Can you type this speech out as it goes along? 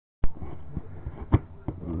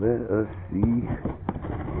let us see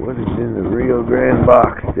what is in the Rio Grande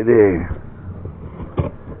box today.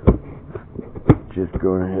 Just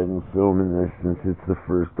going ahead and filming this since it's the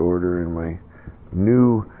first order in my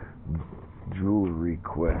new jewelry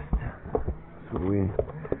quest. So we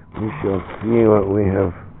shall see what we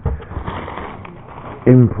have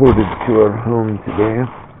imported to our home today.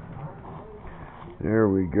 There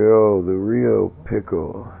we go, the Rio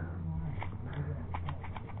pickle.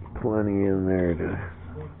 Plenty in there to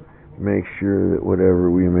make sure that whatever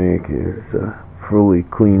we make is fully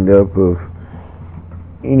cleaned up of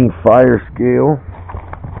any fire scale.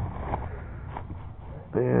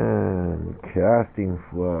 And casting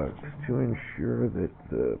flux to ensure that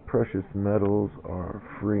the precious metals are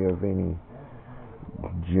free of any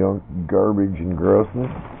junk, garbage, and grossness.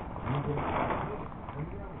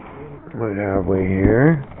 What have we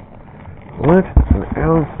here? What? An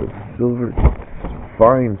ounce of silver,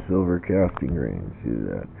 fine silver casting grains. See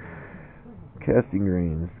that? Casting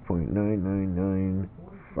grains, 0.999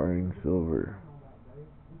 fine silver.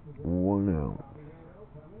 1 ounce,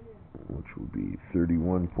 which will be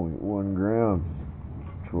 31.1 grams.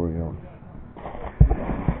 Troy ounce.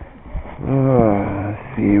 Let's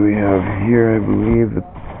see, we have here, I believe, the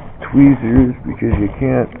tweezers, because you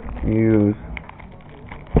can't use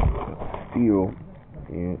steel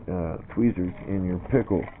tweezers in your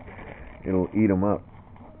pickle. It'll eat them up.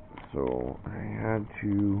 So I had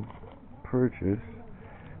to purchase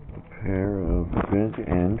a pair of bent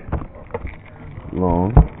end,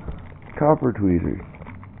 long copper tweezers.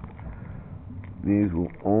 These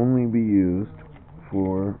will only be used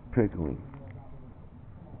for pickling,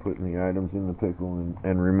 putting the items in the pickle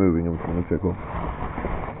and removing them from the pickle.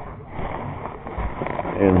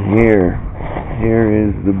 And here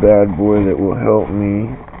is the bad boy that will help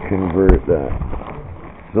me convert that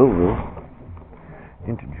silver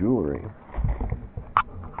into jewelry.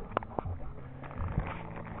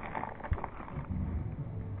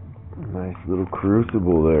 Nice little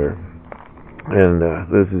crucible there. And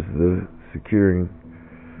this is the securing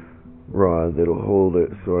rod that'll hold it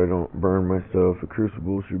so I don't burn myself. The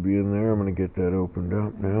crucible should be in there. I'm going to get that opened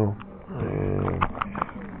up now. And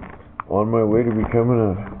on my way to becoming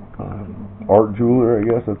a art jeweler, I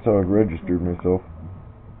guess that's how I've registered myself.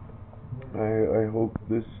 I hope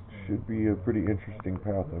this should be a pretty interesting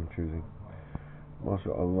path I'm choosing.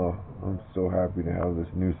 MashaAllah, I'm so happy to have this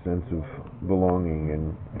new sense of belonging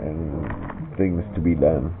and things to be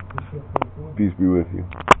done. Peace be with you.